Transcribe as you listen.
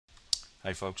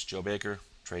Hi folks, Joe Baker,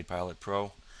 Trade Pilot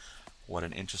Pro. What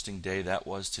an interesting day that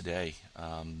was today.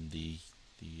 The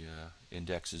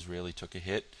indexes really took a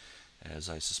hit,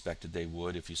 as I suspected they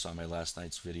would. If you saw my last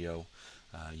night's video,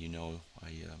 you know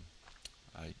I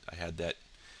had that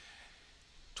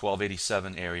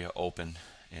 1287 area open,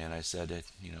 and I said that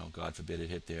God forbid it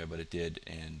hit there, but it did,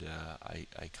 and I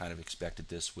kind of expected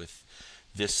this, with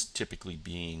this typically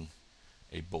being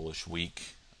a bullish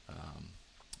week,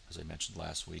 as I mentioned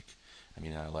last week. I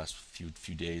mean, the last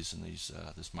few days in these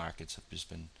markets have just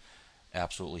been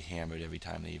absolutely hammered every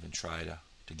time they even try to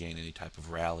gain any type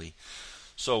of rally.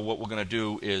 So what we're going to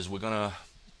do is we're going to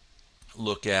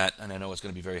look at, and I know it's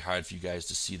going to be very hard for you guys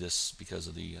to see this because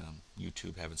of the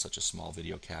YouTube having such a small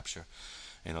video capture,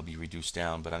 and it'll be reduced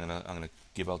down, but I'm gonna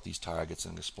give out these targets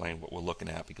and explain what we're looking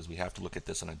at, because we have to look at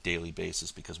this on a daily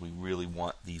basis, because we really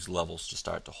want these levels to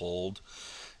start to hold,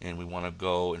 and we want to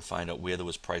go and find out where there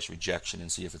was price rejection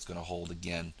and see if it's going to hold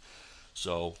again.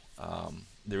 So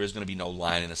there is going to be no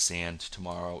line in the sand.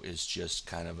 Tomorrow is just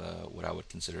kind of what I would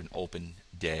consider an open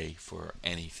day for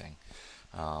anything.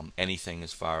 Anything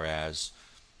as far as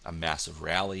a massive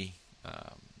rally,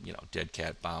 dead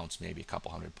cat bounce, maybe a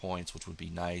couple hundred points, which would be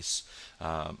nice.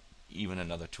 Even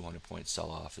another 200 point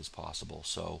sell-off is possible.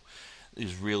 So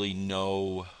there's really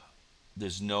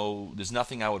there's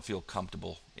nothing I would feel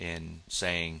comfortable in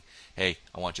saying, hey,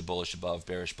 I want you bullish above,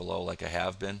 bearish below, like I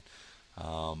have been.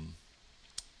 I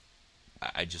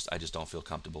just don't feel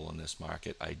comfortable in this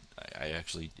market. I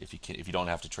actually, if you don't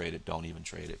have to trade it, don't even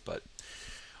trade it. But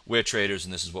we're traders,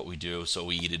 and this is what we do, so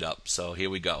we eat it up. So here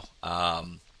we go.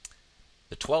 The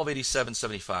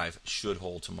 1287.75 should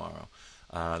hold tomorrow.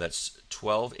 That's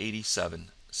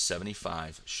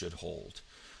 1287.75 should hold.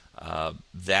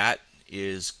 That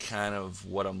is kind of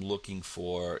what I'm looking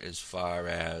for, as far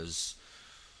as,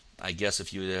 I guess,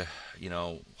 if you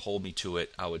hold me to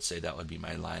it, I would say that would be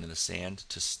my line in the sand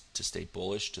to stay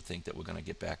bullish, to think that we're going to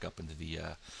get back up into the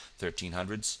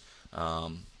 1300s.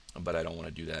 But I don't want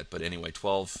to do that. But anyway,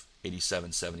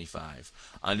 1287.75.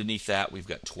 Underneath that, we've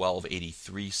got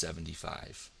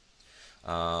 1283.75.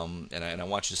 And I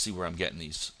want you to see where I'm getting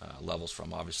these levels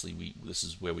from. Obviously, this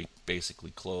is where we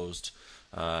basically closed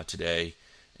today,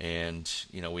 and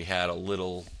we had a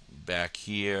little back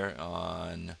here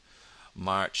on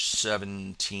March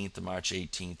 17th, the March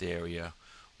 18th area.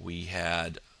 We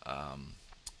had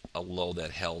a low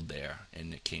that held there,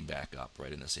 and it came back up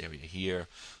right in this area here.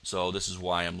 So this is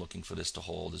why I'm looking for this to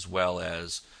hold, as well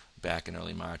as back in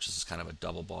early March. This is kind of a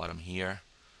double bottom here,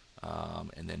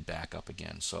 and then back up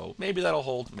again. So maybe that'll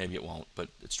hold, maybe it won't, but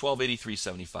it's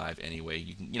 1283.75 anyway.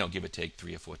 You can give or take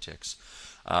 3 or 4 ticks.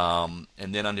 And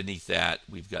then underneath that,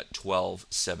 we've got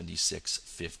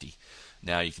 1276.50.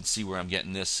 Now you can see where I'm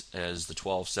getting this as the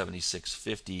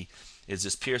 1276.50 is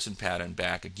this Pearson pattern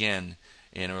back again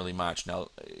in early March. Now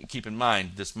keep in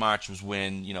mind, this March was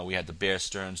when we had the Bear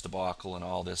Stearns debacle and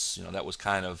all this. That was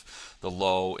kind of the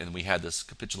low, and we had this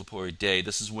capitulatory day.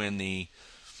 This is when I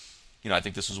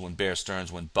think this was when Bear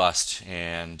Stearns went bust,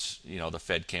 and the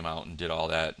Fed came out and did all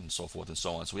that, and so forth and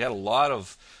so on. So we had a lot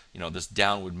of this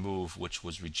downward move, which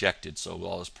was rejected. So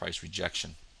all this price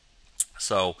rejection.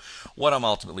 So what I'm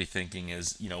ultimately thinking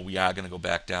is, we are going to go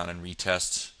back down and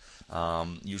retest.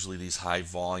 Usually these high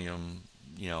volume,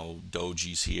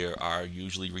 dojis here are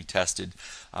usually retested.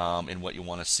 And what you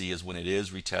want to see is when it is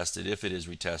retested, if it is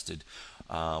retested,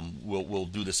 we'll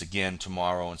do this again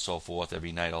tomorrow and so forth.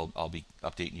 Every night I'll be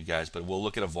updating you guys, but we'll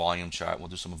look at a volume chart. We'll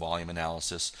do some volume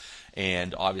analysis.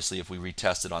 And obviously if we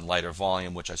retest it on lighter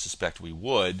volume, which I suspect we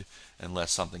would,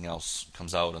 unless something else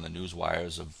comes out on the news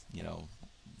wires of,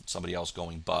 somebody else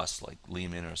going bust, like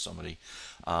Lehman or somebody,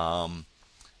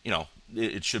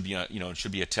 it should be it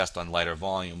should be a test on lighter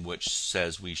volume, which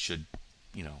says we should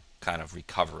kind of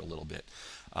recover a little bit.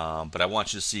 But I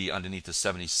want you to see underneath the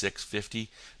 76.50,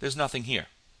 there's nothing here.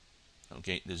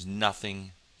 Okay, there's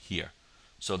nothing here.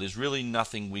 So there's really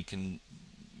nothing we can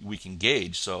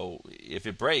gauge. So if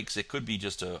it breaks, it could be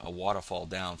just a waterfall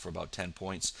down for about 10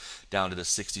 points down to the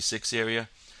 66 area,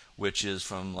 which is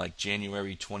from like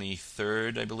January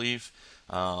 23rd, I believe.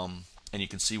 And you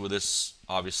can see where this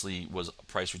obviously was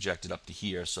price rejected up to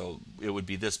here. So it would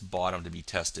be this bottom to be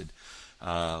tested.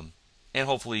 And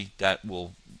hopefully that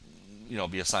will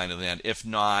be a sign of the end. If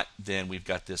not, then we've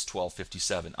got this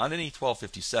 1257. Underneath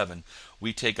 1257,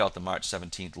 we take out the March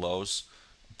 17th lows.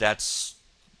 That's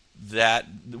that.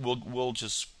 We'll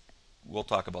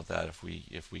talk about that if we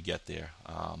get there.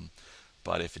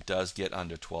 But if it does get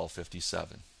under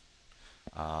 1257,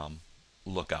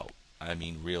 look out. I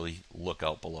mean, really look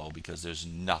out below, because there's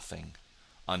nothing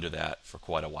under that for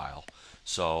quite a while.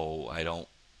 So I don't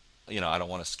I don't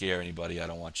want to scare anybody. I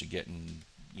don't want you getting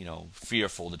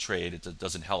fearful to trade. It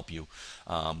doesn't help you.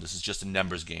 This is just a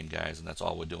numbers game, guys, and that's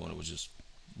all we're doing. We're just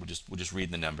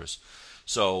reading the numbers.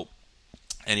 So,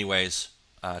 anyways,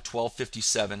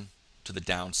 1257 to the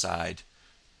downside.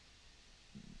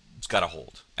 It's got to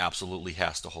hold. Absolutely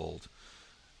has to hold.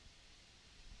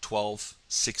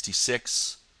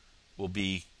 1266 will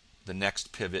be the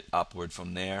next pivot upward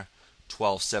from there.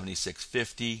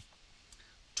 1276.50,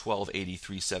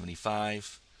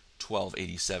 1283.75,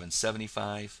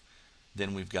 1287.75.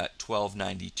 Then we've got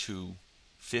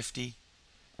 1292.50,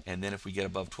 and then if we get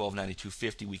above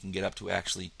 1292.50, we can get up to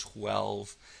actually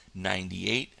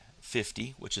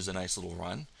 1298.50, which is a nice little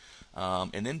run,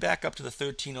 and then back up to the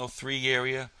 1303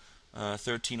 area,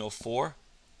 1304,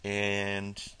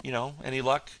 and any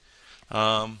luck,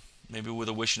 maybe with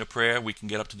a wish and a prayer, we can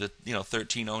get up to the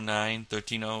 1309,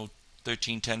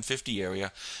 1310.50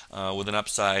 area with an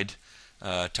upside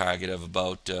target of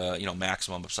about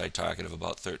maximum upside target of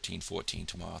about 1314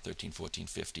 tomorrow,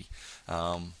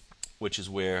 1314.50, which is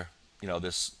where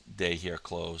this day here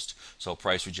closed. So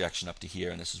price rejection up to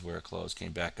here, and this is where it closed.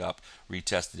 Came back up,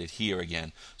 retested it here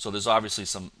again. So there's obviously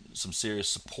some serious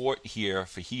support here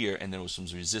for here, and there was some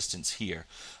resistance here,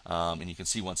 and you can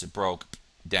see once it broke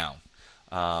down,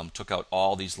 took out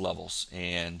all these levels.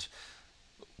 And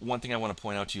one thing I want to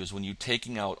point out to you is when you're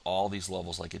taking out all these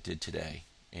levels like it did today,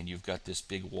 and you've got this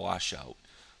big washout,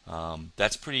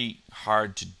 that's pretty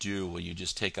hard to do when you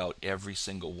just take out every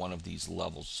single one of these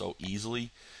levels so easily.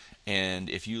 And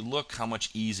if you look how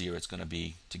much easier it's going to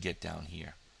be to get down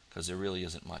here, because there really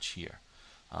isn't much here.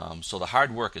 So the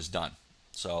hard work is done.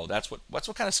 So that's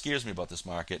what kind of scares me about this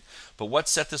market. But what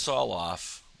set this all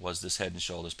off was this head and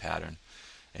shoulders pattern.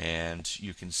 And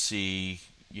you can see,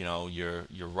 your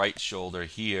right shoulder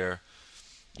here,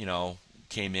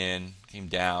 came in, came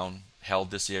down,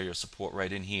 held this area of support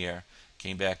right in here,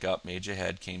 came back up, made your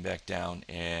head, came back down,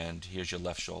 and here's your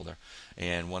left shoulder.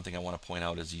 And one thing I want to point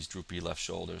out is these droopy left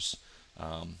shoulders.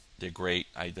 They're great.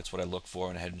 That's what I look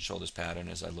for in a head and shoulders pattern,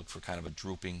 is I look for kind of a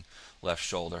drooping left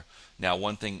shoulder. Now,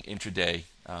 one thing intraday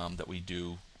that we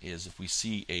do is if we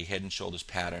see a head and shoulders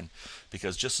pattern,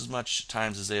 because just as much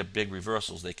times as they have big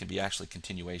reversals, they can be actually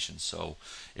continuations. So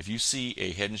if you see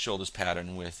a head and shoulders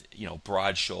pattern with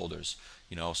broad shoulders,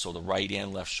 so the right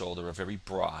and left shoulder are very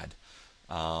broad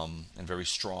and very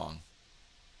strong,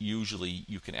 usually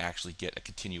you can actually get a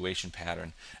continuation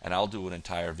pattern, and I'll do an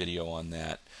entire video on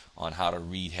that, on how to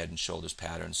read head and shoulders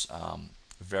patterns.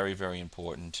 Very, very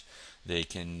important. They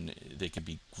can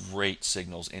be great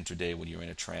signals intraday when you're in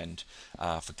a trend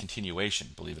for continuation,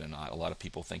 believe it or not. A lot of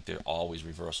people think they're always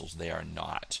reversals. They are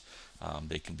not.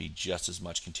 They can be just as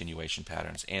much continuation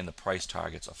patterns, and the price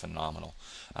targets are phenomenal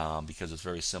because it's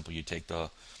very simple. You take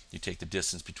the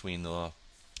distance between the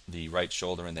right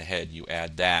shoulder and the head, you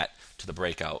add that to the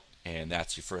breakout, and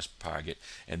that's your first target.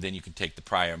 And then you can take the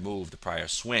prior move, the prior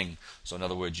swing. So in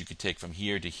other words, you could take from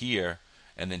here to here,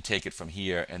 and then take it from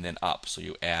here and then up. So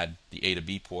you add the A to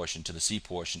B portion to the C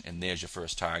portion, and there's your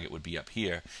first target, would be up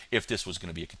here if this was going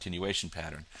to be a continuation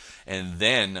pattern. And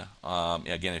then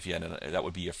again, if you had that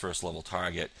would be your first level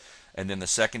target, and then the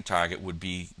second target would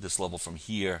be this level from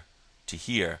here to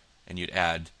here, and you'd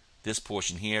add this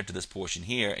portion here to this portion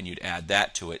here, and you'd add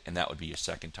that to it, and that would be your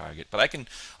second target. But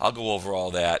I'll go over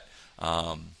all that.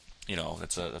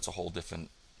 That's a whole different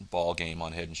ball game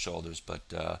on head and shoulders, but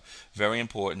very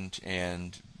important.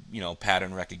 And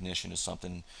pattern recognition is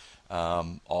something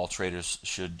all traders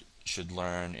should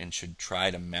learn and should try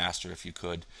to master if you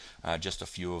could. Just a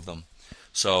few of them.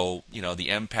 So the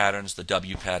M patterns, the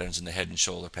W patterns, and the head and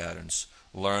shoulder patterns.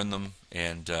 Learn them,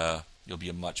 and you'll be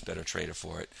a much better trader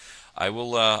for it. I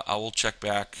will check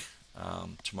back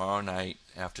tomorrow night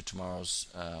after tomorrow's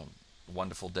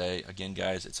wonderful day. Again,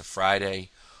 guys, it's a Friday.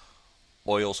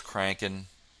 Oil's cranking.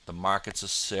 The markets are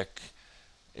sick.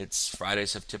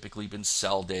 Fridays have typically been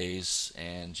sell days,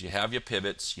 and you have your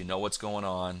pivots. You know what's going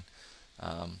on.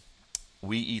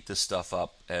 We eat this stuff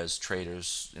up as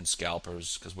traders and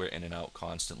scalpers because we're in and out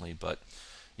constantly. But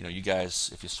you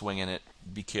guys, if you're swinging it,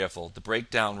 be careful. The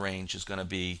breakdown range is going to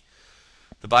be,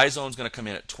 the buy zone is going to come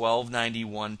in at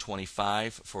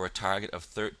 1291.25 for a target of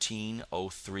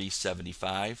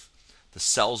 1303.75. The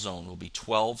sell zone will be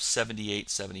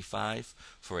 1278.75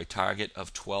 for a target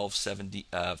of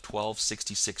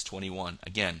 1266.21.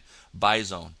 Again, buy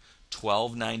zone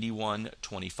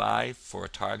 1291.25 for a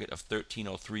target of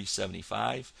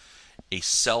 1303.75. A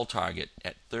sell target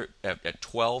at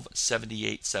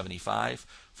 1278.75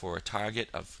 for a target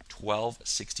of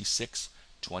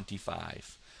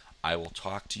 1266.25. I will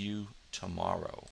talk to you tomorrow.